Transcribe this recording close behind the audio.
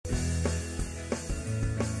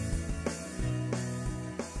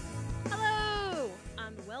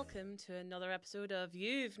welcome to another episode of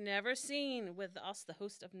You've Never Seen with us, the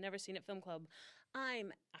host of Never Seen It Film Club.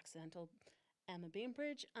 I'm accidental Emma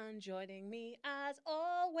Bainbridge, and joining me as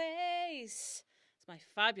always is my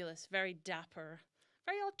fabulous, very dapper,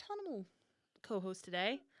 very autumnal co-host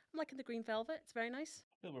today. I'm liking the green velvet. It's very nice.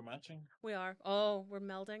 I feel we're matching. We are. Oh, we're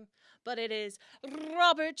melding. But it is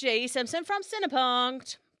Robert J. Simpson from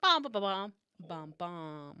Cinepunkt. Bam, bam, bam, bam, bam,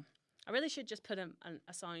 bam. I really should just put a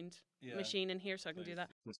sound machine in here so I can do that.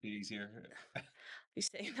 Must be easier. You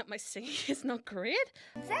saying that my singing is not great?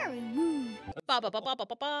 Very rude. Ba ba ba ba ba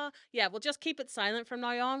ba ba. Yeah, we'll just keep it silent from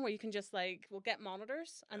now on, where you can just we'll get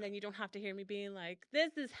monitors, and then you don't have to hear me being like,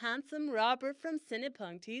 "This is handsome Robert from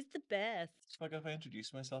Cinepunkt. He's the best." Like if I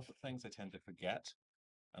introduce myself at things, I tend to forget,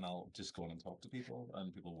 and I'll just go on and talk to people,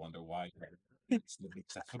 and people wonder why. It's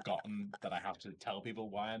because I've forgotten that I have to tell people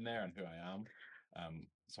why I'm there and who I am.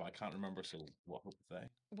 So I can't remember, so what hope to say?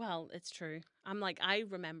 Well, it's true. I'm like, I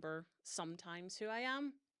remember sometimes who I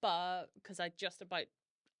am, but because I just about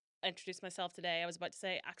introduced myself today, I was about to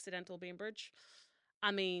say accidental Bainbridge.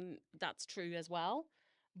 I mean, that's true as well,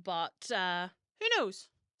 but who knows?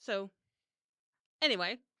 So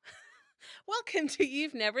anyway, welcome to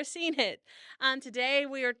You've Never Seen It. And today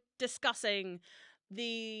we are discussing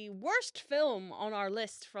the worst film on our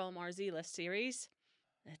list from our Z-List series.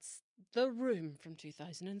 It's The Room from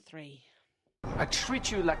 2003. I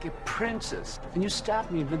treat you like a princess, and you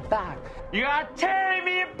stab me in the back. You are tearing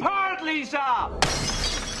me apart, Lisa!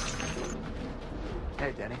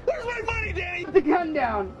 Hey, Danny. Where's my money, Danny? Put the gun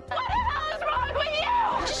down. What the hell is wrong with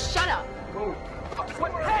you? Just shut up. Oh.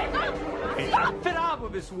 What? Hey! Stop it up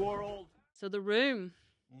with this world. So The Room.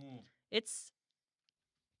 It's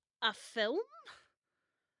a film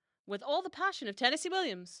with all the passion of Tennessee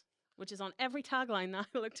Williams, which is on every tagline that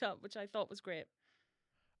I looked up, which I thought was great.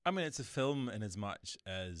 I mean, it's a film in as much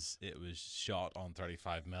as it was shot on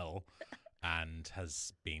 35mm and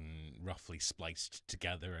has been roughly spliced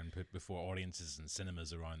together and put before audiences in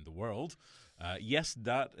cinemas around the world. Yes,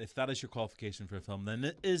 if that is your qualification for a film, then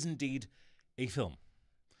it is indeed a film.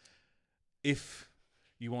 If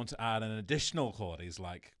you want to add an additional qualities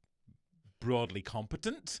like broadly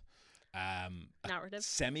competent, Narrative,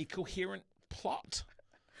 semi-coherent plot,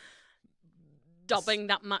 dubbing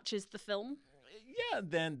that matches the film. yeah,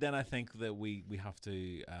 then I think that we have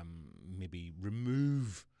to maybe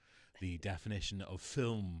remove the definition of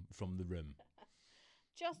film from The Room.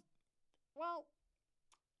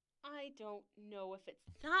 I don't know if it's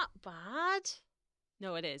that bad.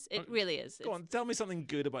 No, it is. It really is. Go on, tell me something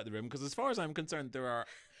good about The Room, because as far as I'm concerned, there are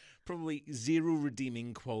probably zero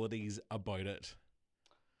redeeming qualities about it.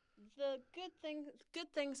 The good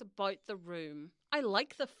things about The Room. I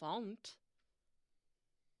like the font.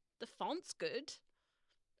 The font's good.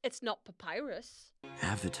 It's not papyrus.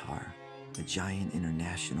 Avatar, a giant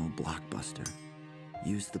international blockbuster,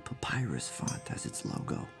 used the papyrus font as its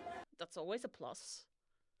logo. That's always a plus.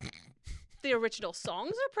 The original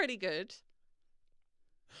songs are pretty good.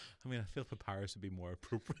 I mean, I feel papyrus would be more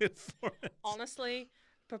appropriate for it. Honestly,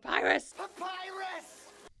 papyrus. Papyrus!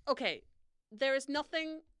 Okay, there is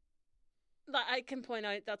nothing that I can point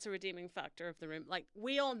out that's a redeeming factor of The Room. Like,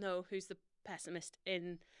 we all know who's the pessimist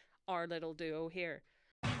in our little duo here.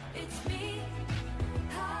 It's me.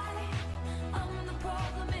 Hi, I'm the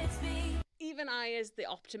problem, it's me. Even I, as the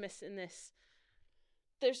optimist in this,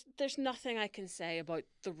 there's nothing I can say about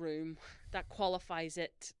The Room that qualifies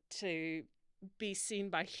it to be seen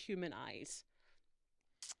by human eyes.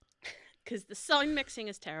 Because the sound mixing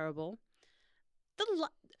is terrible. The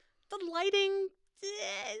lighting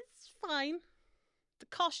is fine. The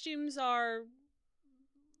costumes are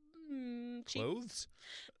cheap. Clothes?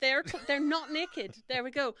 They're not naked. There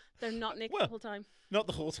we go. They're not naked the whole time. Not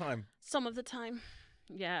the whole time. Some of the time.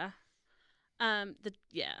 Yeah. Okay.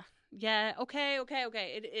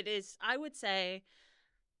 It is, I would say,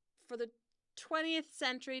 for the 20th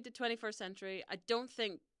century to 21st century, I don't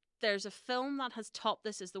think there's a film that has topped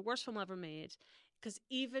this as the worst film ever made, because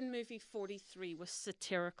even movie 43 was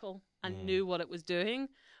satirical and knew what it was doing,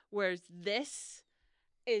 whereas this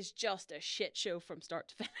is just a shit show from start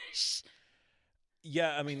to finish.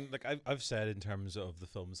 Yeah, I mean, like I've said in terms of the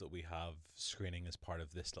films that we have screening as part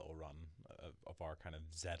of this little run of our kind of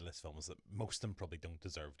Z-list films, that most of them probably don't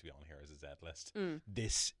deserve to be on here as a Z-list.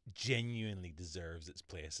 This genuinely deserves its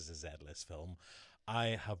place as a Z-list film.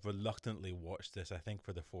 I have reluctantly watched this, I think,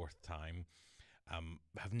 for the fourth time.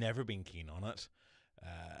 Have never been keen on it.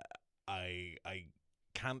 I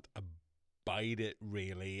can't abide it,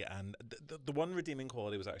 really. And the one redeeming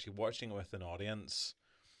quality was actually watching it with an audience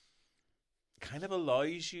kind of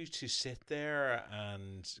allows you to sit there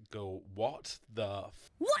and go, what the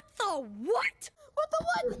What the what? What the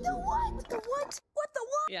what? The what? The what? What the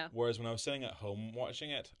what? Yeah. Whereas when I was sitting at home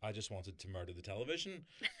watching it, I just wanted to murder the television.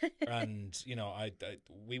 And, you know,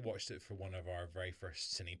 we watched it for one of our very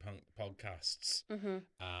first Cinepunk podcasts. Mm-hmm.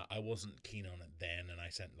 I wasn't keen on it then, and I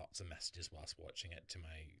sent lots of messages whilst watching it to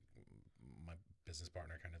my business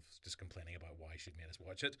partner, kind of just complaining about why she'd made us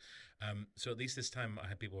watch it. So at least this time I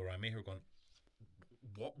had people around me who were going,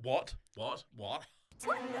 what? What?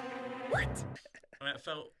 And it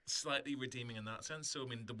felt slightly redeeming in that sense. So, I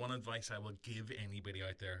mean, the one advice I will give anybody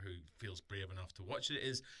out there who feels brave enough to watch it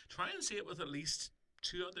is try and see it with at least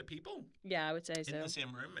 2 other people Yeah, I would say so. in the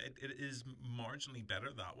same room. It is marginally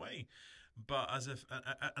better that way. But as a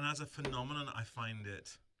phenomenon, I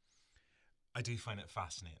do find it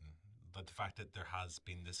fascinating. But the fact that there has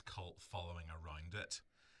been this cult following around it.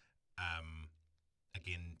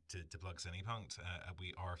 Again, to plug Cinepunk,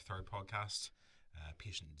 our third podcast,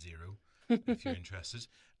 Patient Zero, if you're interested,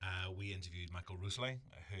 we interviewed Michael Rusley,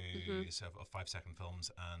 who is of 5-second films,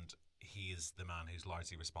 and he is the man who's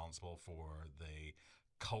largely responsible for the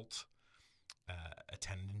cult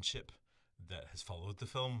attendantship that has followed the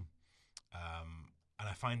film. And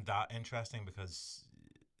I find that interesting because,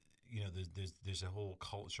 you know, there's a whole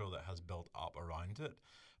culture that has built up around it.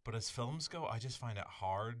 But as films go, I just find it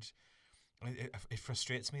hard. It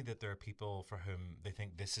frustrates me that there are people for whom they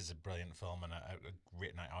think this is a brilliant film and a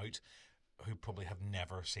great night out, who probably have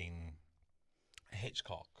never seen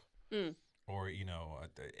Hitchcock or, you know,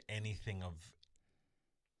 anything of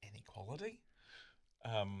any quality,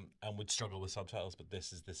 and would struggle with subtitles. But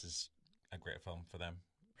this is a great film for them.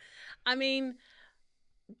 I mean,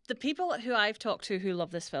 the people who I've talked to who love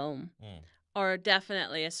this film are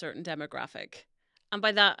definitely a certain demographic. And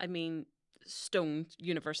by that, I mean stoned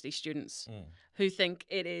university students who think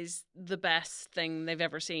it is the best thing they've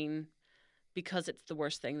ever seen because it's the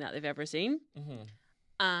worst thing that they've ever seen.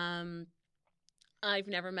 I've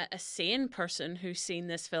never met a sane person who's seen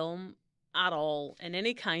this film at all in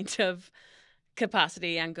any kind of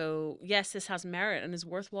capacity and go, yes, this has merit and is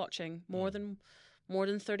worth watching more than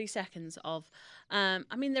 30 seconds of. I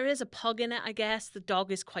mean, there is a pug in it, I guess. The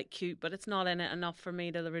dog is quite cute, but it's not in it enough for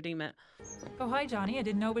me to redeem it. Oh, hi, Johnny. I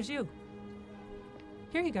didn't know it was you.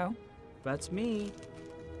 Here you go. That's me.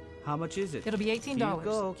 How much is it? It'll be $18. Here you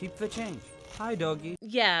go. Keep the change. Hi, doggy.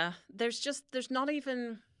 Yeah, there's not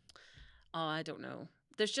even, oh, I don't know.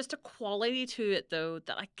 There's just a quality to it, though,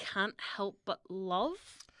 that I can't help but love.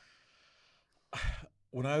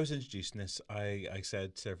 When I was introducing this, I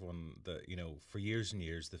said to everyone that, you know, for years and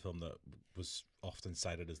years, the film that was often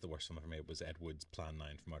cited as the worst film ever made was Ed Wood's Plan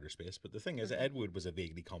 9 from Outer Space. But the thing is, Ed Wood was a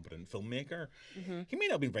vaguely competent filmmaker. He may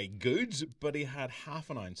not have been very good, but he had half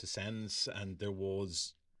an ounce of sense, and there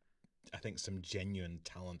was, I think, some genuine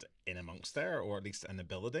talent in amongst there, or at least an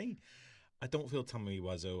ability. I don't feel Tommy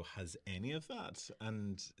Wiseau has any of that.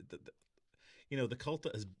 And, you know, the cult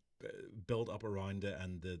that has built up around it,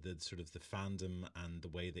 and the sort of the fandom and the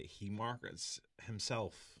way that he markets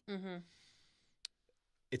himself,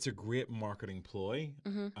 it's a great marketing ploy.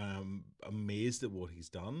 I'm amazed at what he's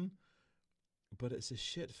done, but it's a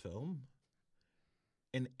shit film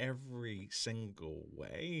in every single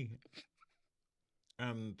way.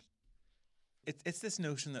 And it's this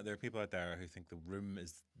notion that there are people out there who think The Room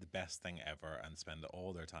is the best thing ever and spend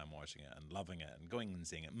all their time watching it and loving it and going and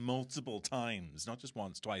seeing it multiple times, not just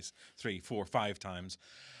once, twice, 3, 4, 5 times,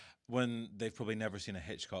 when they've probably never seen a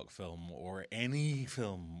Hitchcock film or any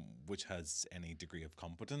film which has any degree of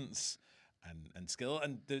competence and skill.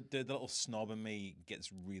 And the little snob in me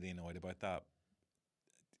gets really annoyed about that.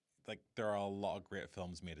 Like, there are a lot of great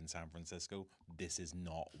films made in San Francisco. This is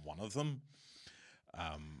not one of them.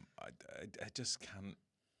 I just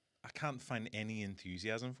can't find any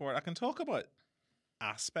enthusiasm for it. I can talk about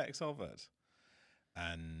aspects of it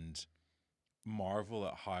and marvel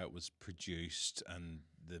at how it was produced and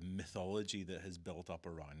the mythology that has built up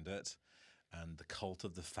around it and the cult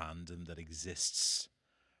of the fandom that exists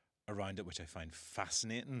around it, which I find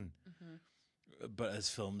fascinating. But as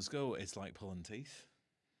films go, it's like pulling teeth.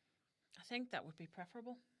 I think that would be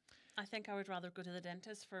preferable. I think I would rather go to the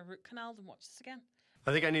dentist for a root canal than watch this again.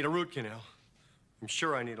 I think I need a root canal. I'm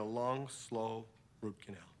sure I need a long, slow root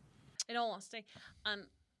canal. In all honesty, and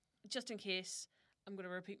just in case I'm going to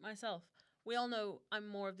repeat myself, we all know I'm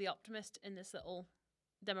more of the optimist in this little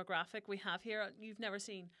demographic we have here. You've never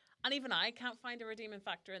seen. And even I can't find a redeeming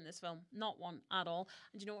factor in this film. Not one at all.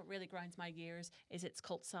 And you know what really grinds my gears is its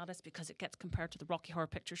cult status, because it gets compared to the Rocky Horror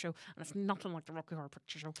Picture Show, and it's nothing like the Rocky Horror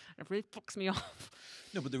Picture Show. And it really fucks me off.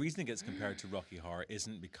 No, but the reason it gets compared to Rocky Horror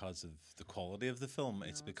isn't because of the quality of the film.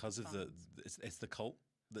 It's because of it's the cult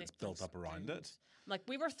that's built up around it. Like,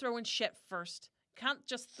 we were throwing shit first. Can't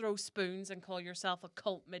just throw spoons and call yourself a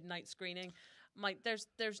cult midnight screening. Like, there's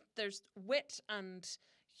wit and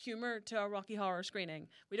humor to a Rocky Horror screening.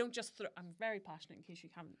 We don't just throw. I'm very passionate, in case you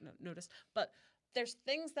haven't noticed, but there's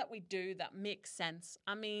things that we do that make sense.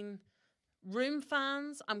 I mean, Room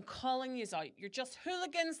fans, I'm calling you out. You're just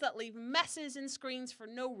hooligans that leave messes in screens for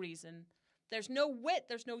no reason. There's no wit,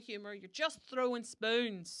 there's no humor. You're just throwing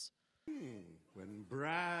spoons. When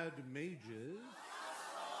Brad mages.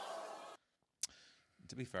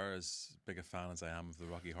 To be fair, as big a fan as I am of the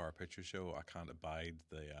Rocky Horror Picture Show, I can't abide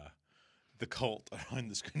the cult around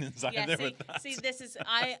the screenings either. See, this is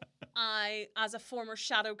I as a former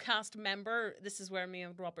Shadowcast member, this is where me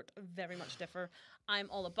and Robert very much differ. I'm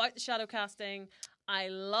all about the shadow casting. I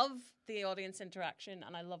love the audience interaction,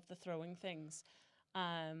 and I love the throwing things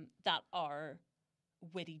that are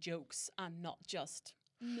witty jokes and not just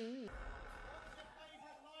no.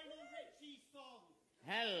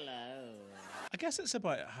 Hello. I guess it's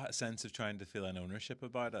about a sense of trying to feel an ownership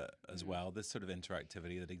about it as well, this sort of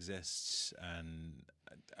interactivity that exists. And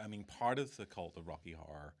I mean, part of the cult of Rocky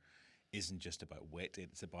Horror isn't just about wit,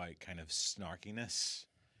 it's about kind of snarkiness.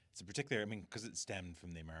 It's a particular, I mean, because it stemmed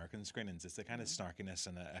from the American screenings, it's a kind of snarkiness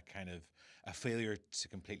and a kind of a failure to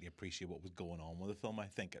completely appreciate what was going on with the film, I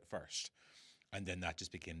think, at first. And then that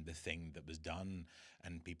just became the thing that was done,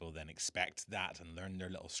 and people then expect that and learn their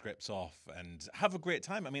little scripts off and have a great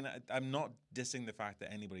time. I mean, I'm not dissing the fact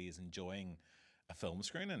that anybody is enjoying a film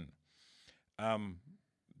screening.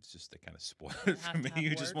 It's just they kind of spoil it for me.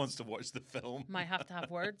 Who just wants to watch the film? Might have to have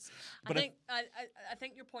words. But I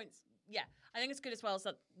think your point's, yeah, I think it's good as well, is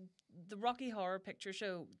that the Rocky Horror Picture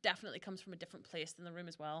Show definitely comes from a different place than The Room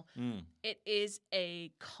as well. It is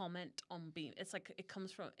a comment on being, it's like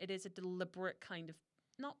it is a deliberate kind of,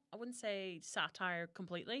 not, I wouldn't say satire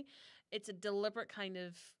completely. It's a deliberate kind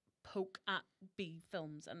of poke at B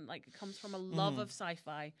films, and like it comes from a love of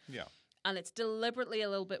sci-fi. Yeah. And it's deliberately a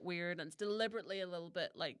little bit weird, and it's deliberately a little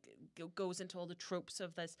bit like goes into all the tropes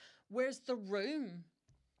of this. Whereas The Room,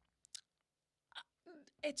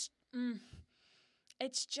 it's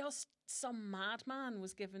just some madman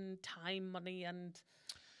was given time, money, and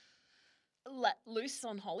let loose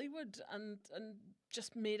on Hollywood, and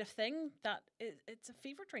just made a thing that it's a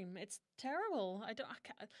fever dream. It's terrible.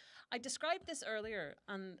 I described this earlier,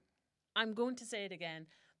 and I'm going to say it again.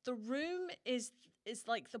 The Room is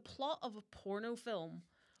like the plot of a porno film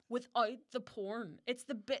without the porn. It's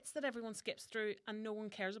the bits that everyone skips through and no one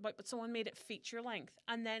cares about, but someone made it feature length,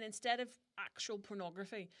 and then instead of actual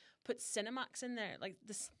pornography, put Cinemax in there, like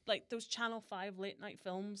this, like those Channel 5 late night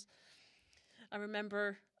films. I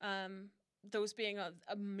remember those being a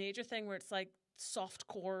major thing, where it's like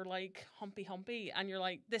softcore, like humpy, and you're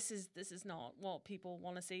like, this is not what people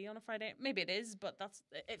want to see on a Friday. Maybe it is, but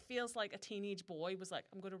it feels like a teenage boy was like,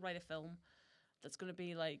 I'm going to write a film that's going to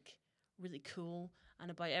be like really cool and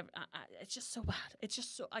about it's just so bad. It's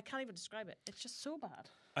just so, I can't even describe it. It's just so bad.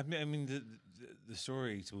 I mean, the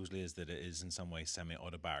story supposedly is that it is in some way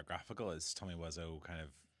semi-autobiographical. It's Tommy Wiseau kind of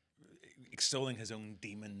extolling his own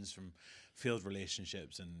demons from failed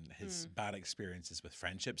relationships and his bad experiences with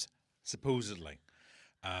friendships, supposedly.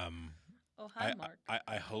 Oh, hi, Mark.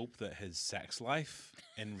 I hope that his sex life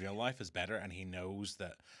in real life is better, and he knows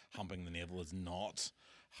that humping the navel is not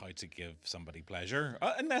how to give somebody pleasure,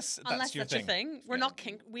 unless that's your thing. We're not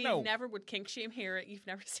kink. We never would kink shame here. You've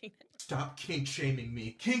never seen it. Stop kink shaming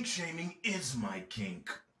me. Kink shaming is my kink.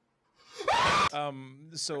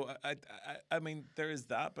 So I mean, there is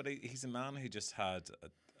that, but he's a man who just had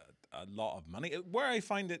a lot of money. Where I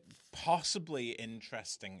find it possibly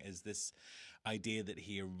interesting is this idea that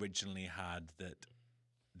he originally had, that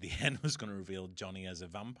the end was going to reveal Johnny as a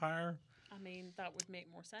vampire. I mean, that would make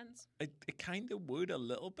more sense. It kind of would a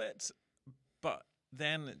little bit, but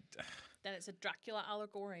then it's a Dracula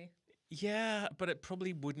allegory. Yeah, but it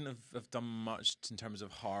probably wouldn't have done much in terms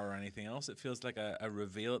of horror or anything else. It feels like a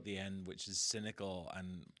reveal at the end, which is cynical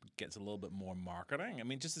and gets a little bit more marketing. I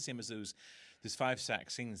mean, just the same as those 5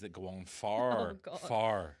 sex scenes that go on far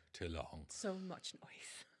too long. So much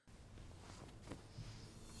noise.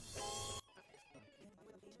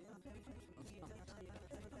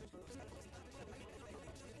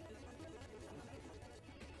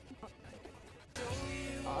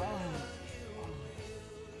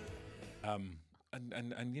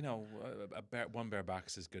 And you know, one bare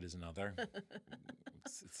back's as good as another.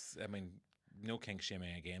 It's I mean, no kink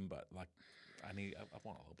shaming again, but like, I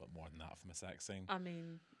want a little bit more than that from a sex scene. I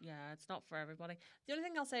mean, yeah, it's not for everybody. The only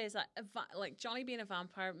thing I'll say is that like Johnny being a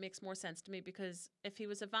vampire makes more sense to me, because if he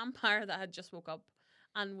was a vampire that had just woke up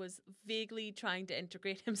and was vaguely trying to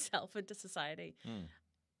integrate himself into society,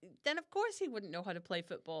 then of course he wouldn't know how to play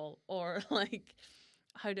football or like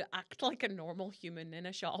how to act like a normal human in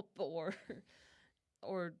a shop or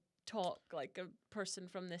talk like a person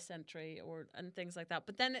from this century and things like that.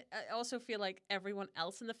 But then I also feel like everyone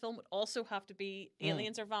else in the film would also have to be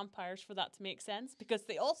aliens or vampires for that to make sense, because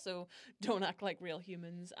they also don't act like real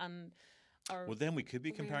humans and are Well, then we could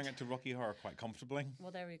be comparing weird. it to Rocky Horror quite comfortably.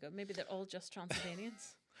 Well, there we go. Maybe they're all just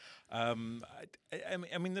Transylvanians. I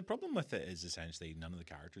mean, the problem with it is essentially none of the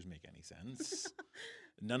characters make any sense.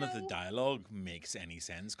 None of the dialogue makes any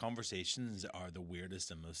sense. Conversations are the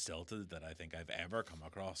weirdest and most stilted that I think I've ever come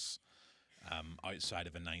across outside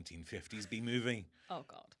of a 1950s B movie. Oh,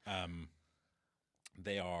 God.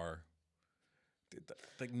 They are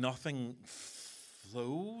like nothing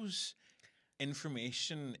flows.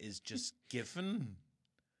 Information is just given.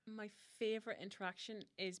 My favorite interaction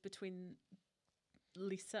is between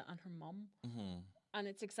Lisa and her mum. And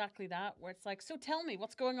it's exactly that, where it's like, so tell me,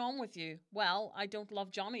 what's going on with you? Well, I don't love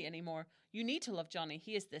Johnny anymore. You need to love Johnny.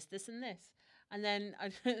 He is this, this, and this. And then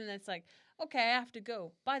and it's like, okay, I have to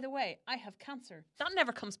go. By the way, I have cancer. That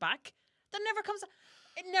never comes back. It never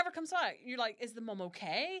comes back. You're like, is the mum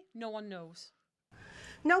okay? No one knows.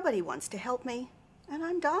 Nobody wants to help me, and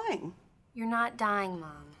I'm dying. You're not dying,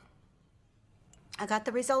 Mom. I got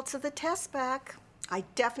the results of the test back. I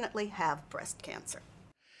definitely have breast cancer.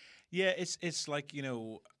 Yeah, it's like, you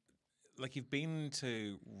know, like you've been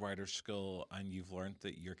to writer's school and you've learned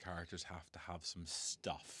that your characters have to have some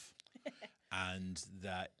stuff. And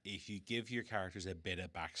that if you give your characters a bit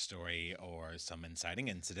of backstory or some inciting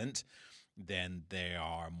incident, then they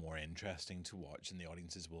are more interesting to watch and the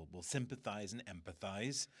audiences will sympathize and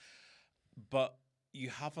empathize. But you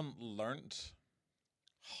haven't learnt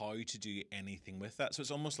how to do anything with that. So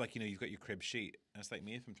it's almost like, you know, you've got your crib sheet. And it's like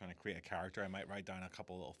me, if I'm trying to create a character, I might write down a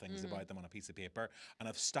couple little things about them on a piece of paper. And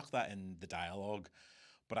I've stuck that in the dialogue,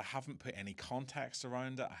 but I haven't put any context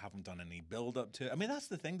around it. I haven't done any build up to it. I mean, that's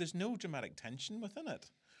the thing. There's no dramatic tension within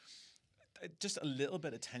it. Just a little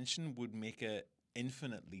bit of tension would make it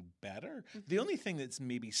infinitely better. The only thing that's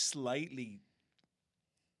maybe slightly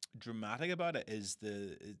dramatic about it is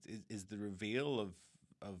the reveal of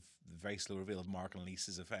the very slow reveal of Mark and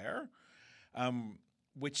Lisa's affair,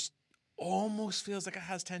 which almost feels like it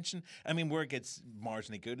has tension. I mean, where it gets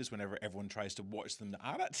marginally good is whenever everyone tries to watch them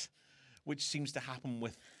at it, which seems to happen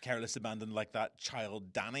with Careless Abandon, like that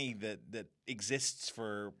child Danny that exists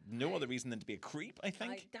for no other reason than to be a creep, I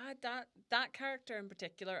think. That character in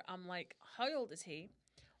particular, I'm like, how old is he?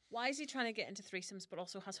 Why is he trying to get into threesomes but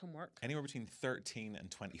also has homework? Anywhere between 13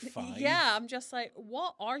 and 25. Yeah, I'm just like,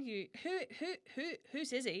 what are you?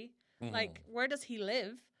 Who's Izzy? Like, where does he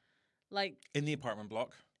live? Like, in the apartment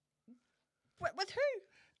block. With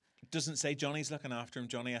who? Doesn't say. Johnny's looking after him.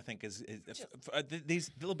 Johnny, I think, is these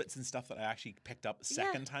little bits and stuff that I actually picked up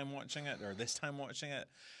second time watching it, or this time watching it.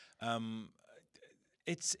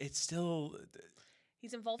 It's still.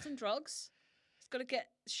 He's involved in drugs. He's going to get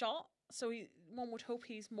shot. So one would hope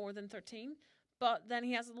he's more than 13. But then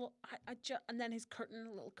he has a little, and then his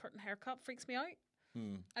little curtain haircut freaks me out.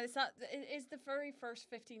 And it's it is the very first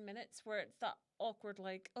 15 minutes where it's that awkward,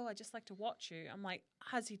 like, oh, I just like to watch you. I'm like,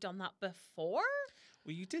 has he done that before?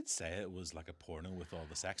 Well, you did say it was like a porno with all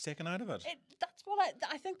the sex taken out of it. That's what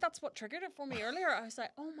I think that's what triggered it for me earlier. I was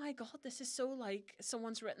like, oh my God, this is so like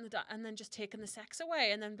someone's written and then just taken the sex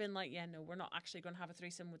away and then been like, yeah, no, we're not actually going to have a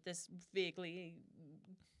threesome with this vaguely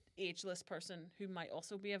ageless person who might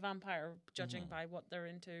also be a vampire, judging by what they're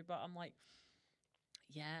into. But I'm like,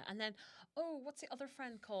 yeah. And then, oh, what's the other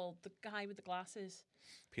friend called? The guy with the glasses.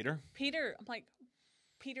 Peter. I'm like,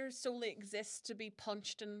 Peter solely exists to be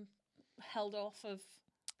punched and held off of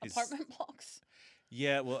apartment blocks.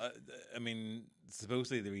 Yeah, well, I mean,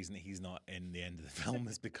 supposedly the reason that he's not in the end of the film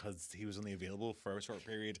is because he was only available for a short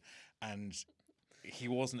period, and he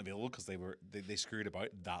wasn't available because they screwed about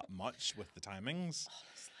that much with the timings.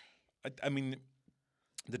 Honestly, I mean,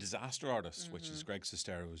 The Disaster Artist, which is Greg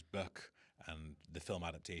Sestero's book and the film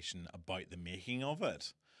adaptation about the making of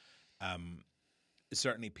it,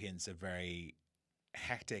 certainly paints a very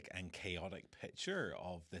hectic and chaotic picture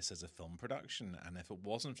of this as a film production. And if it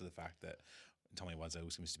wasn't for the fact that Tommy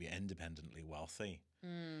Wiseau seems to be independently wealthy,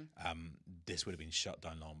 this would have been shut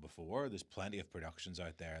down long before. There's plenty of productions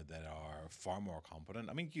out there that are far more competent.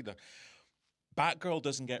 I mean, Batgirl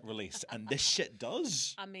doesn't get released, and this shit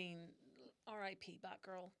does. I mean, R.I.P.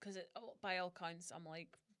 Batgirl, because by all counts, I'm like,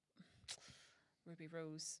 Ruby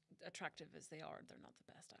Rose, attractive as they are, they're not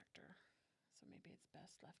the best actor. So maybe it's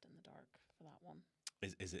best left in the dark for that one.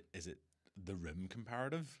 Is it The Room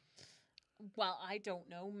comparative? Well, I don't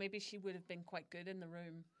know. Maybe she would have been quite good in The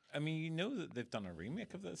Room. I mean, you know that they've done a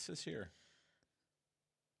remake of this year.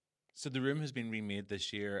 So The Room has been remade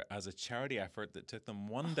this year as a charity effort that took them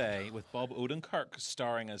one day with Bob Odenkirk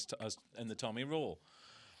starring as in the Tommy role.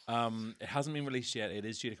 It hasn't been released yet. It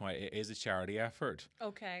is due to come out. It is a charity effort.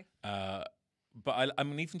 Okay. But I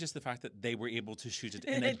mean, even just the fact that they were able to shoot it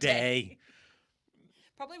in a day.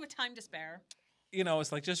 Probably with time to spare. You know,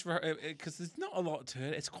 it's like just because there's not a lot to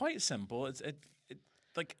it. It's quite simple.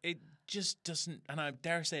 It just doesn't, and I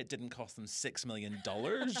dare say it didn't cost them $6 million.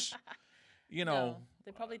 You know, No,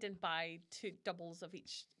 they probably didn't buy 2 doubles of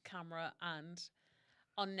each camera and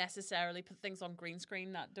unnecessarily put things on green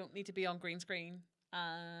screen that don't need to be on green screen.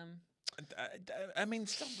 I mean,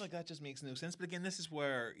 stuff like that just makes no sense. But again, this is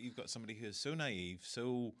where you've got somebody who is so naive,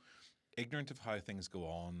 so ignorant of how things go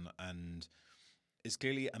on, and is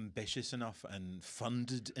clearly ambitious enough and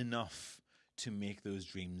funded enough to make those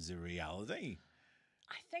dreams a reality.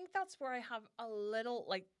 I think that's where I have a little,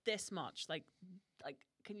 like this much, like,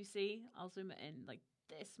 can you see? I'll zoom it in, like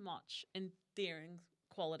this much endearing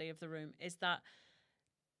quality of The Room is that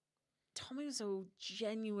Tommy Wiseau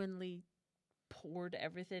genuinely poured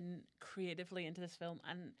everything creatively into this film,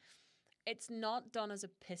 and it's not done as a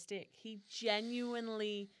piss take. He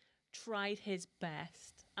genuinely tried his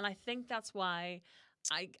best, and I think that's why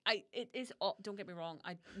it is. Don't get me wrong,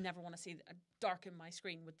 I never want to see darken my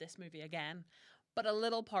screen with this movie again. But a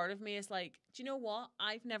little part of me is like, do you know what?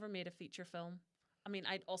 I've never made a feature film. I mean,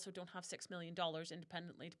 I also don't have $6 million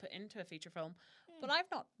independently to put into a feature film, but I've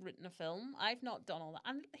not written a film. I've not done all that,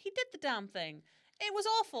 and he did the damn thing. It was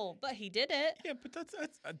awful, but he did it. Yeah, but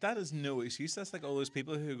that is no excuse. That's like all those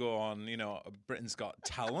people who go on, you know, Britain's Got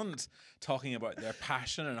Talent, talking about their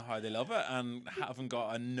passion and how they love it and haven't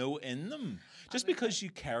got a no in them. Just because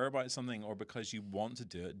you care about something or because you want to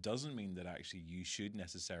do it doesn't mean that actually you should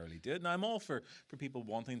necessarily do it. Now, I'm all for people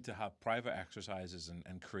wanting to have private exercises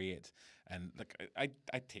and create. And like I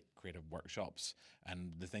take creative workshops,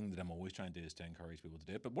 and the thing that I'm always trying to do is to encourage people to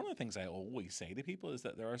do it. But one of the things I always say to people is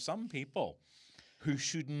that there are some people who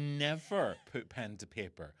should never put pen to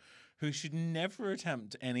paper, who should never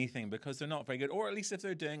attempt anything because they're not very good, or at least if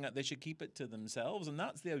they're doing it, they should keep it to themselves. And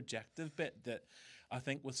that's the objective bit that I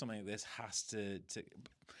think with something like this has to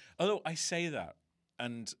although I say that,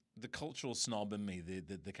 and the cultural snob in me,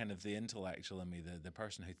 the kind of the intellectual in me, the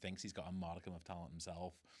person who thinks he's got a modicum of talent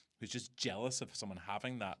himself, who's just jealous of someone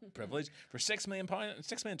having that privilege. For £6 million,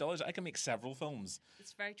 I can make several films.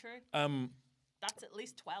 It's very true. That's at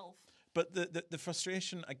least 12. But the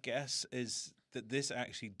frustration, I guess, is that this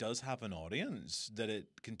actually does have an audience, that it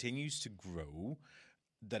continues to grow,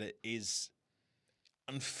 that it is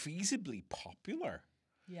unfeasibly popular.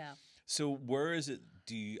 Yeah. So where is it?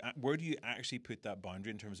 Where do you actually put that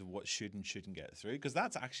boundary in terms of what should and shouldn't get through? Because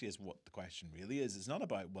that's actually is what the question really is. It's not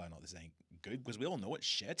about whether or not this ain't good, because we all know it's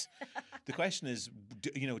shit. The question is,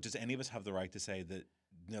 does any of us have the right to say that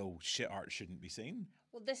no, shit art shouldn't be seen?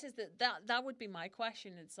 Well, this is that would be my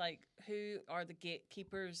question. It's like, who are the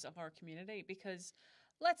gatekeepers of our community? Because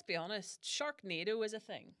let's be honest, Sharknado is a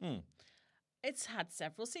thing. It's had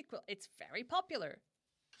several sequels. It's very popular.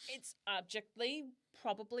 It's objectively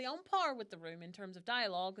probably on par with The Room in terms of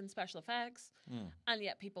dialogue and special effects, and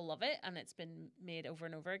yet people love it, and it's been made over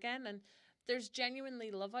and over again. And there's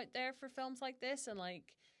genuinely love out there for films like this, and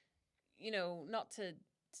like, not to.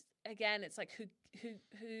 Again, it's like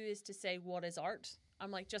who is to say what is art?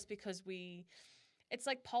 I'm like, just because it's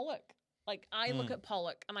like Pollock. Like I look at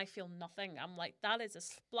Pollock and I feel nothing. I'm like, that is a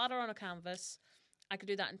splatter on a canvas. I could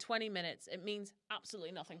do that in 20 minutes. It means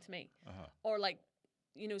absolutely nothing to me. Or like,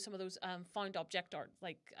 some of those found object art,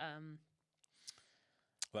 like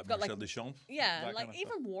Marcel Duchamp. Yeah, that like kind of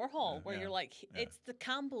even stuff. Warhol, where you're like, it's the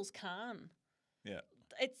Campbell's can. Yeah.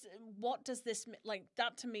 It's what does this like?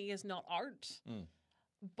 That to me is not art.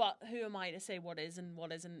 But who am I to say what is and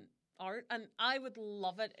what isn't art? And I would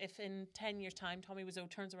love it if in 10 years' time, Tommy Wiseau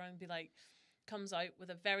turns around and comes out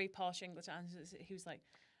with a very posh English accent. He was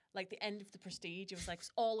like the end of The Prestige. It was like,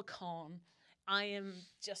 it's all a con. I am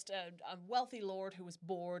just a wealthy lord who was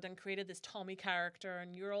bored and created this Tommy character,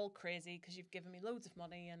 and you're all crazy because you've given me loads of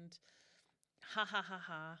money, and ha ha ha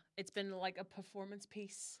ha. It's been like a performance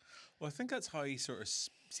piece. Well, I think that's how he sort of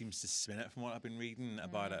seems to spin it from what I've been reading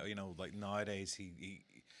about it. Like nowadays he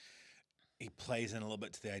plays in a little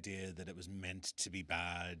bit to the idea that it was meant to be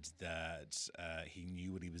bad, that he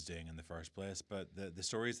knew what he was doing in the first place. But the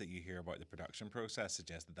stories that you hear about the production process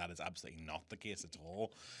suggest that is absolutely not the case at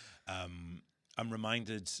all. I'm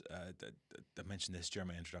reminded, I mentioned this during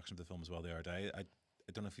my introduction to the film as well the other day. I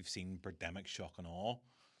don't know if you've seen Birdemic Shock and Awe.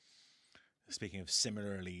 Speaking of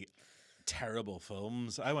similarly terrible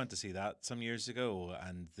films, I went to see that some years ago,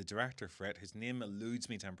 and the director for it, whose name eludes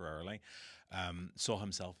me temporarily, saw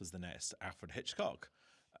himself as the next Alfred Hitchcock.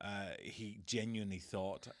 He genuinely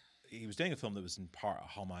thought he was doing a film that was in part a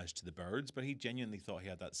homage to The Birds, but he genuinely thought he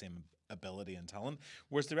had that same ability and talent.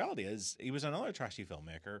 Whereas the reality is, he was another trashy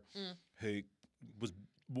filmmaker who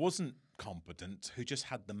wasn't competent, who just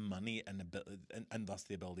had the money and thus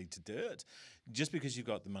the ability to do it. Just because you've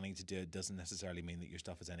got the money to do it doesn't necessarily mean that your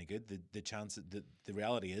stuff is any good. The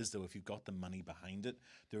reality is, though, if you've got the money behind it,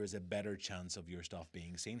 there is a better chance of your stuff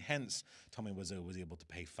being seen. Hence, Tommy Wiseau was able to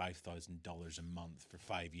pay $5,000 a month for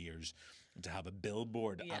 5 years to have a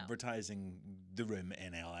billboard advertising The Room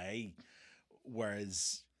in LA,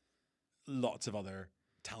 whereas lots of other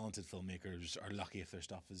talented filmmakers are lucky if their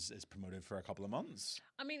stuff is promoted for a couple of months.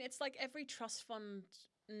 I mean, it's like every trust fund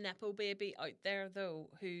nepo baby out there, though,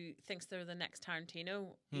 who thinks they're the next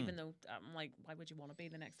Tarantino, even though I'm like, why would you want to be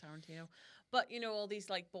the next Tarantino? But, you know, all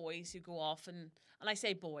these like boys who go off and I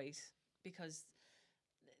say boys because,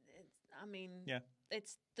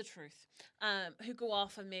 it's the truth, who go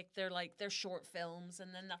off and make their short films,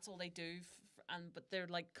 and then that's all they do. But they're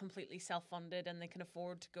like completely self-funded, and they can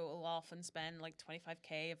afford to go off and spend like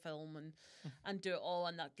 $25,000 a film and do it all,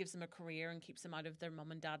 and that gives them a career and keeps them out of their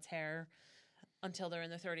mum and dad's hair until they're in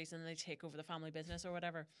their 30s and they take over the family business or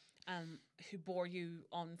whatever. Who bore you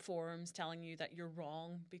on forums telling you that you're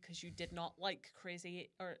wrong because you did not like Crazy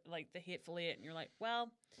or like The Hateful Eight, and you're like,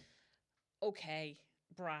 well, okay,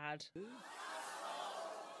 Brad,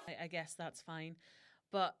 I guess that's fine.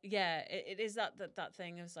 But yeah, it is that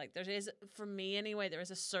thing is like, there is, for me anyway, there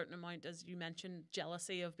is a certain amount, as you mentioned,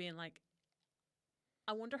 jealousy of being like,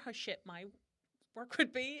 I wonder how shit my work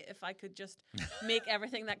would be if I could just make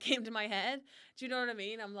everything that came to my head. Do you know what I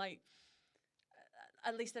mean? I'm like,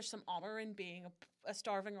 at least there's some honor in being a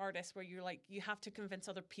starving artist, where you're like, you have to convince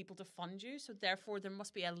other people to fund you. So therefore there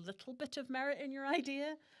must be a little bit of merit in your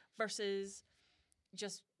idea versus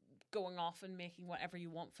just going off and making whatever you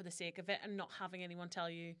want for the sake of it and not having anyone tell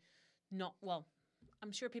you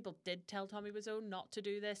I'm sure people did tell Tommy Wiseau not to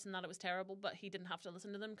do this and that it was terrible, but he didn't have to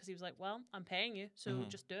listen to them because he was like, well, I'm paying you, so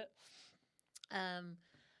just do it.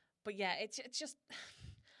 But yeah, it's just,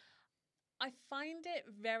 I find it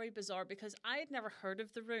very bizarre because I had never heard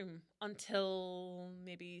of The Room until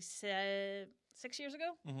maybe 6 years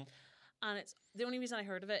ago. And it's the only reason I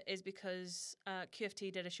heard of it is because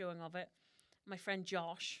QFT did a showing of it. My friend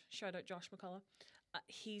Josh, shout out Josh McCullough,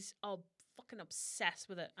 he's fucking obsessed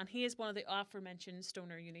with it. And he is one of the aforementioned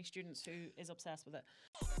stoner uni students who is obsessed with it.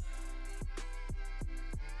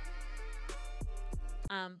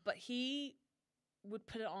 But he would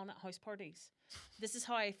put it on at house parties. This is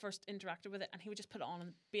how I first interacted with it, and he would just put it on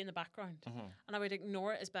and be in the background, and I would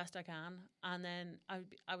ignore it as best I can. And then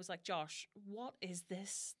I was like, Josh, what is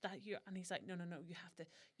this that you? And he's like, no, you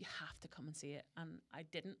have to come and see it. And I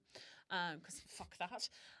didn't, because fuck that.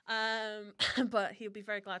 But he'll be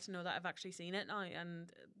very glad to know that I've actually seen it now, and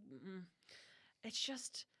it's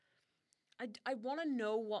just, I want to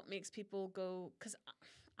know what makes people go, because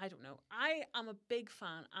I don't know. I am a big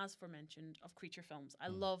fan, as aforementioned, of creature films. I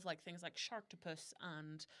love like things like Sharktopus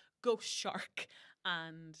and Ghost Shark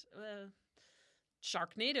and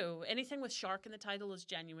Sharknado. Anything with shark in the title is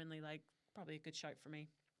genuinely like probably a good shout for me.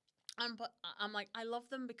 But I'm like, I love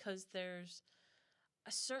them because there's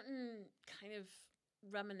a certain kind of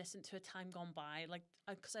reminiscent to a time gone by. Like,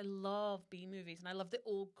 because I love B movies and I love the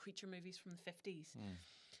old creature movies from the 50s.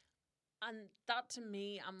 And that to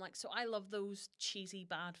me, I'm like, so I love those cheesy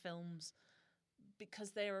bad films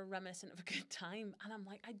because they're reminiscent of a good time. And I'm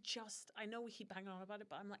like, I know we keep banging on about it,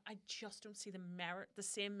 but I'm like, I just don't see the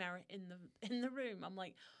same merit in the Room. I'm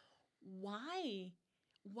like, why?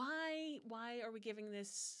 Why are we giving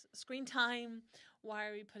this screen time? Why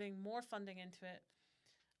are we putting more funding into it?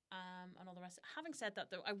 And all the rest. Having said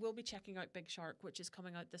that, though, I will be checking out Big Shark, which is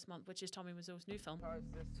coming out this month, which is Tommy Wiseau's new film.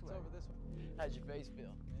 It's over this way. How's your face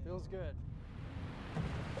feel? Feels good.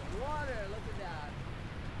 Water, look at that.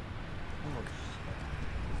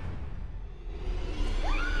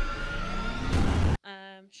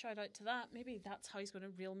 Shout out to that. Maybe that's how he's going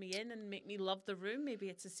to reel me in and make me love The Room. Maybe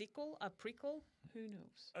it's a sequel, a prequel. Who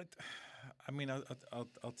knows? I mean,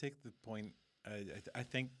 I'll take the point. I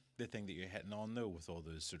think the thing that you're hitting on, though, with all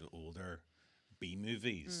those sort of older B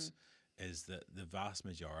movies is that the vast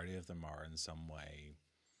majority of them are in some way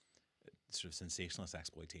sort of sensationalist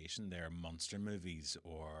exploitation. They're monster movies,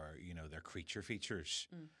 or, you know, they're creature features,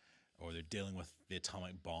 or they're dealing with the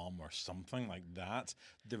atomic bomb or something like that.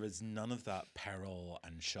 There is none of that peril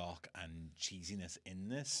and shock and cheesiness in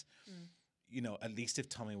this. You know, at least if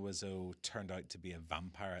Tommy Wiseau turned out to be a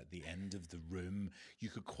vampire at the end of The Room, you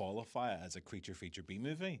could qualify it as a creature feature B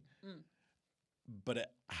movie. But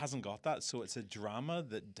it hasn't got that, so it's a drama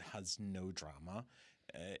that has no drama.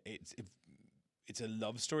 It's a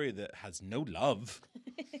love story that has no love.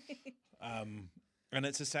 And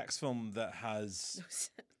it's a sex film that has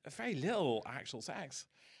very little actual sex.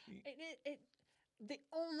 The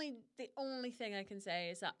only thing I can say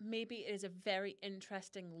is that maybe it is a very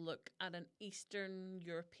interesting look at an Eastern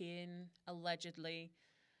European, allegedly,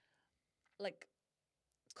 like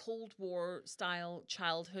Cold War style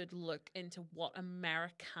childhood look into what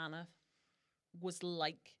Americana was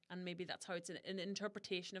like, and maybe that's how it's an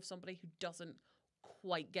interpretation of somebody who doesn't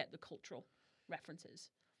quite get the cultural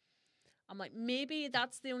references. I'm like, maybe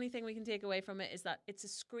that's the only thing we can take away from it, is that it's a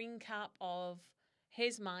screen cap of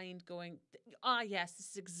his mind going, yes,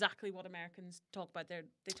 this is exactly what Americans talk about.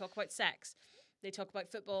 They talk about sex, they talk about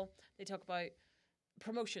football, they talk about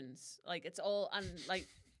promotions. Like, it's all, and like,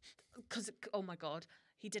 because, oh my God,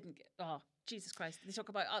 he didn't get, oh, Jesus Christ. They talk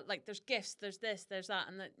about, like, there's gifts, there's this, there's that,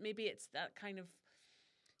 and that maybe it's that kind of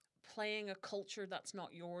playing a culture that's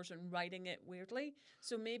not yours and writing it weirdly.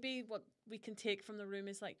 So maybe what we can take from The Room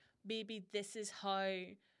is, like, maybe this is how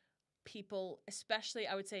people, especially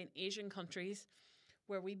I would say in Asian countries,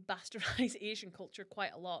 where we bastardize Asian culture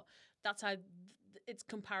quite a lot, that's how it's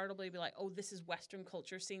comparably be like, oh, this is Western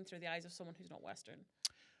culture seen through the eyes of someone who's not Western.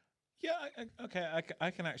 Yeah, okay,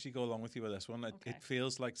 I can actually go along with you with this one. It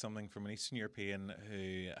feels like something from an Eastern European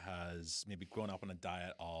who has maybe grown up on a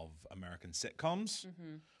diet of American sitcoms.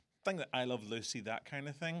 Thing that I Love Lucy, that kind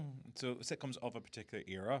of thing. So sitcoms of a particular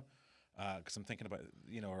era. Because I'm thinking about,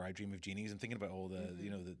 you know, or I Dream of Genies. I'm thinking about all the, you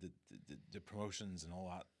know, the promotions and all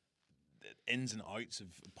that, the ins and outs of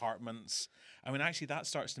apartments. I mean, actually, that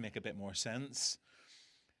starts to make a bit more sense,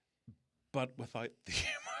 but without the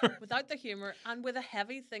humor. Without the humor, and with a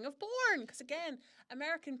heavy thing of porn. Because again,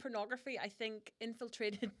 American pornography, I think,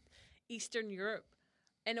 infiltrated Eastern Europe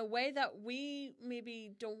in a way that we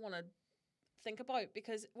maybe don't want to think about.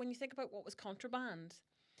 Because when you think about what was contraband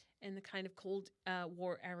in the kind of Cold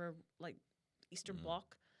War era, like Eastern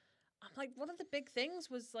Bloc, I'm like, one of the big things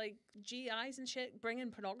was like GIs and shit bringing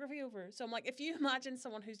pornography over. So I'm like, if you imagine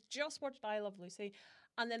someone who's just watched I Love Lucy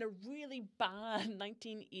and then a really bad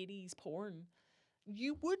 1980s porn,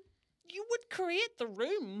 you would create The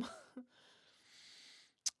Room.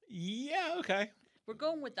 Yeah, okay. We're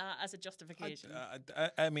going with that as a justification.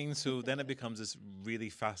 I mean, so then it becomes this really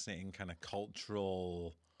fascinating kind of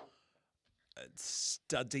cultural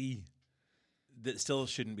study that still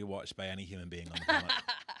shouldn't be watched by any human being on the planet.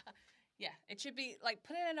 Yeah, it should be like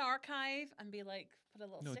put it in an archive and be like, put a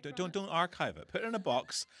little. No, sticker don't archive it. Put it in a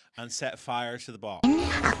box and set fire to the box.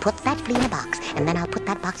 I'll put that flea in a box, and then I'll put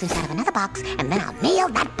that box inside of another box, and then I'll mail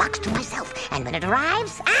that box to myself. And when it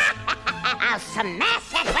arrives, I'll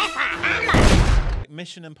smash it with a hammer.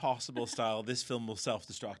 Mission Impossible style, this film will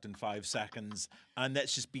self-destruct in 5 seconds, and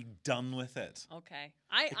let's just be done with it. Okay,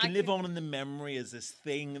 it can live on in the memory as this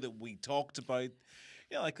thing that we talked about.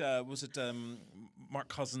 Yeah, like was it Mark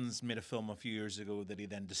Cousins made a film a few years ago that he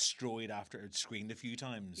then destroyed after it had screened a few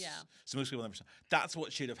times. Yeah. So most people never saw. That's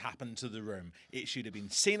what should have happened to The Room. It should have been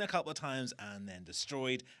seen a couple of times and then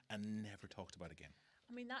destroyed and never talked about again.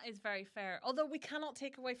 I mean, that is very fair. Although we cannot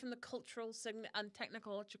take away from the cultural and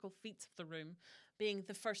technological feats of The Room being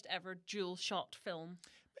the first ever dual shot film.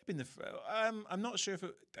 Maybe I'm not sure if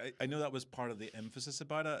I know that was part of the emphasis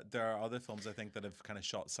about it. There are other films I think that have kind of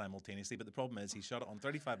shot simultaneously, but the problem is he shot it on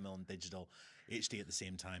 35mm and digital HD at the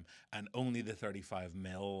same time, and only the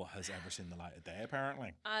 35mm has ever seen the light of day,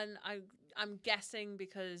 apparently. And I'm guessing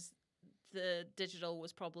because the digital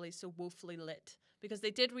was probably so woefully lit, because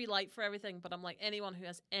they did relight for everything, but I'm like, anyone who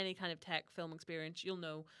has any kind of tech film experience, you'll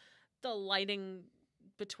know the lighting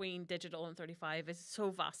between digital and 35 is so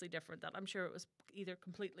vastly different that I'm sure it was either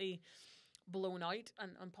completely blown out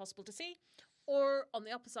and impossible to see, or on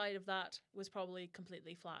the opposite of that was probably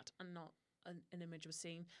completely flat and not an image was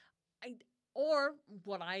seen. Or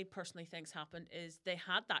what I personally think's happened is they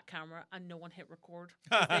had that camera and no one hit record.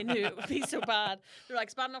 They knew it would be so bad. They're like,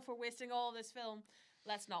 it's bad enough we're wasting all this film.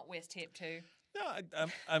 Let's not waste tape too. No,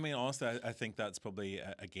 I mean, honestly, I think that's probably,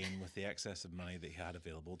 again, with the excess of money that he had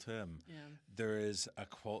available to him, there is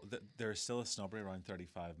still a snobbery around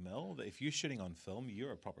 35mm, that if you're shooting on film,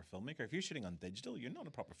 you're a proper filmmaker. If you're shooting on digital, you're not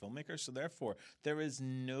a proper filmmaker. So therefore, there is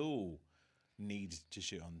no need to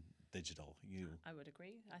shoot on digital. I would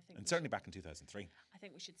agree. I think, and certainly back in 2003. I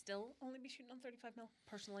think we should still only be shooting on 35mm.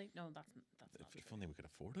 Personally, no, that's not If true. only we could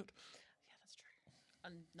afford it. Yeah, that's true.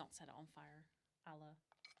 And not set it on fire, a la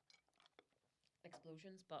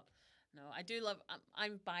explosions. But no, I do love.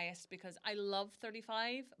 I'm biased because I love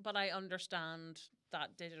 35, but I understand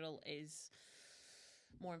that digital is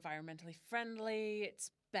more environmentally friendly.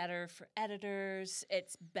 It's better for editors.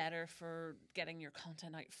 It's better for getting your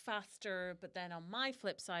content out faster. But then on my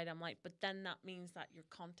flip side, I'm like, but then that means that your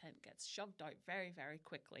content gets shoved out very, very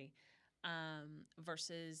quickly.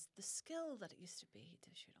 Versus the skill that it used to be to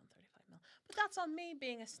shoot on 35mm. But that's on me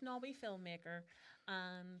being a snobby filmmaker,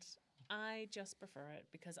 and I just prefer it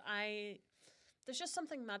because there's just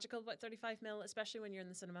something magical about 35mm, especially when you're in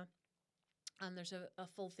the cinema and there's a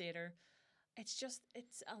full theater. It's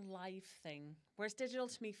a live thing, whereas digital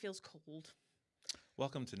to me feels cold.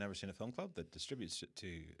 Welcome to Never Seen a Film Club that distributes it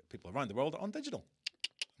to people around the world on digital.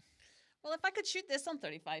 Well, if I could shoot this on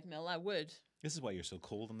 35mm, I would. This is why you're so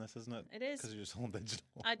cold on this, isn't it? It is. Because you're just all digital.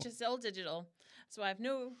 I just all digital. So I have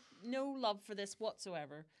no love for this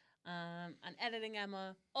whatsoever. And editing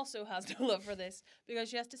Emma also has no love for this because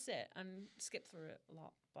she has to sit and skip through it a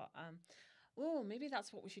lot. But maybe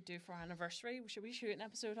that's what we should do for our anniversary. Should we shoot an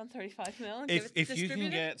episode on 35mm? And If you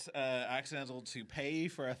can get Accidental to pay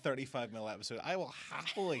for a 35mm episode, I will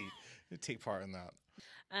happily take part in that.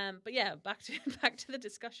 But yeah, back to the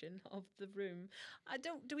discussion of The Room.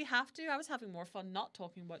 Do we have to? I was having more fun not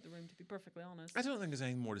talking about The Room, to be perfectly honest. I don't think there's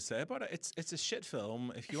anything more to say about it. It's a shit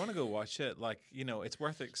film. If you want to go watch it, it's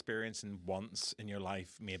worth experiencing once in your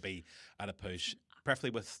life, maybe at a push,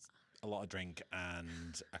 preferably with a lot of drink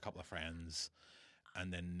and a couple of friends,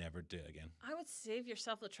 and then never do it again. I would save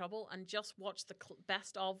yourself the trouble and just watch the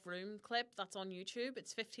best of Room clip that's on YouTube.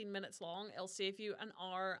 It's 15 minutes long. It'll save you an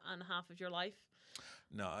hour and a half of your life.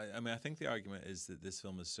 No, I think the argument is that this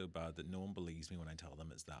film is so bad that no one believes me when I tell them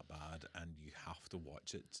it's that bad, and you have to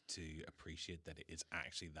watch it to appreciate that it is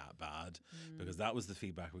actually that bad, because that was the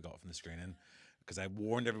feedback we got from the screening. Because I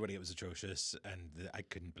warned everybody it was atrocious, and I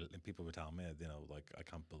couldn't believe, people were telling me, I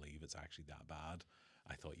can't believe it's actually that bad.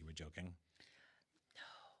 I thought you were joking. No,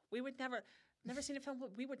 we would never seen a film.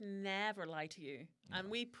 We would never lie to you, and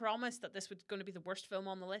we promised that this was going to be the worst film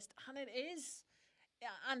on the list, and it is.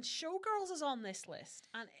 And Showgirls is on this list,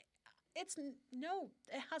 and it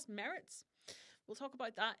has merits. We'll talk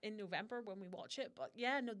about that in November when we watch it. But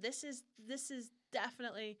yeah, no, this is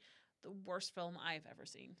definitely the worst film I've ever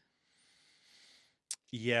seen.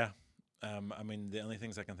 Yeah, the only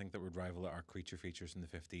things I can think that would rival it are creature features in the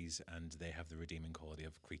 50s, and they have the redeeming quality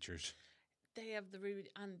of creatures. They have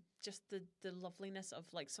and just the loveliness of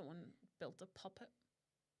someone built a puppet.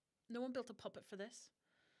 No one built a puppet for this.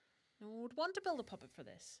 No one would want to build a puppet for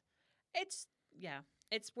this. It's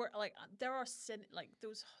where there are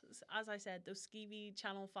those, as I said, those skeevy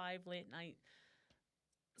Channel 5 late night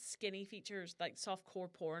skinny features like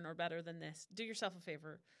softcore porn are better than this. Do yourself a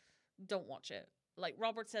favor, don't watch it. Like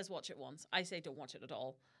Robert says, watch it once. I say don't watch it at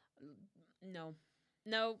all. No,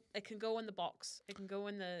 it can go in the box. It can go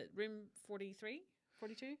in the room 43,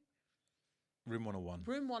 42. Room 101.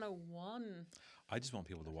 Room 101. I just want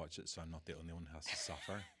people to watch it so I'm not the only one who has to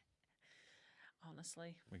suffer.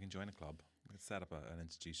 Honestly. We can join a club. We can set up an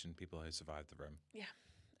institution, people who survived The Room. Yeah.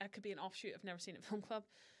 It could be an offshoot of Never Seen It Film Club.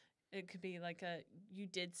 It could be like you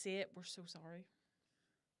did see it, we're so sorry.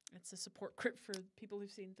 It's a support group for people who've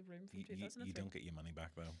seen The Room from 2003. You don't get your money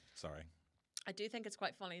back, though. Sorry. I do think it's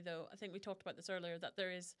quite funny, though. I think we talked about this earlier, that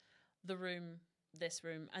there is The Room, this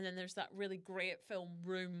Room, and then there's that really great film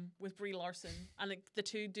Room with Brie Larson. And the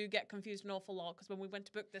two do get confused an awful lot, because when we went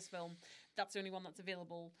to book this film, that's the only one that's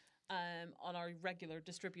available on our regular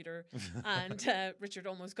distributor, and Richard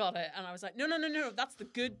almost got it, and I was like, no, that's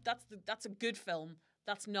a good film.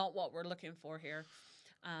 That's not what we're looking for here.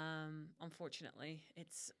 Unfortunately,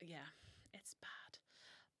 it's bad.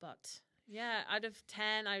 But yeah, out of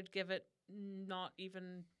 10, I'd give it not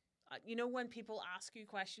even. When people ask you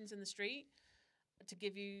questions in the street to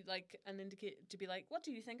give you an indicate to be like, what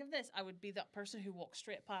do you think of this? I would be that person who walks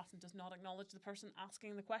straight past and does not acknowledge the person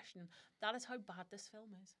asking the question. That is how bad this film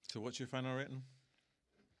is. So what's your final rating?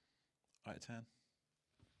 Out of 10?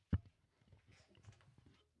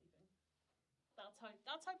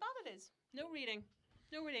 That's how bad it is. No reading.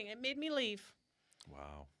 It made me leave.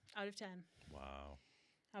 Wow. Out of 10. Wow.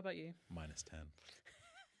 How about you? Minus 10.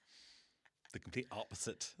 The complete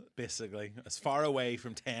opposite, basically. As far away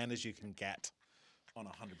from 10 as you can get. On a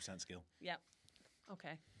 100% scale. Yeah.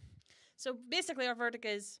 Okay. So basically our verdict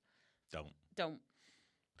is... Don't.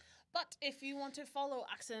 But if you want to follow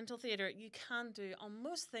Accidental Theatre, you can do on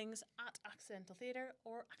most things at Accidental Theatre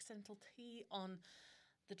or Accidental Tea on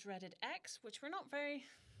The Dreaded X, which we're not very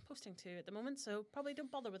posting to at the moment, so probably don't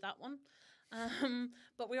bother with that one.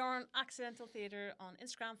 But we are on Accidental Theatre on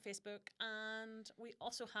Instagram, Facebook, and we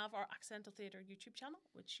also have our Accidental Theatre YouTube channel,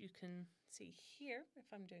 which you can see here, if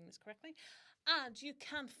I'm doing this correctly. And you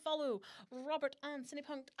can follow Robert and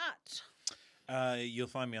Cinepunked at... You'll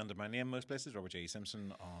find me under my name most places, Robert J.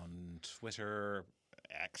 Simpson on Twitter,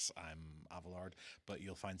 X, I'm Avillard, but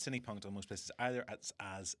you'll find Cinepunked on most places either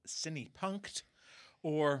as Cinepunked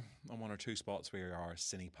or on one or two spots where you are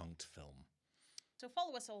Cinepunked Film. So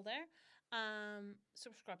follow us all there,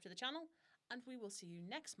 subscribe to the channel, and we will see you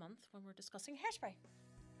next month when we're discussing Hairspray.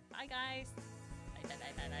 Bye, guys. Bye, bye,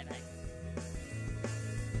 bye, bye, bye, bye.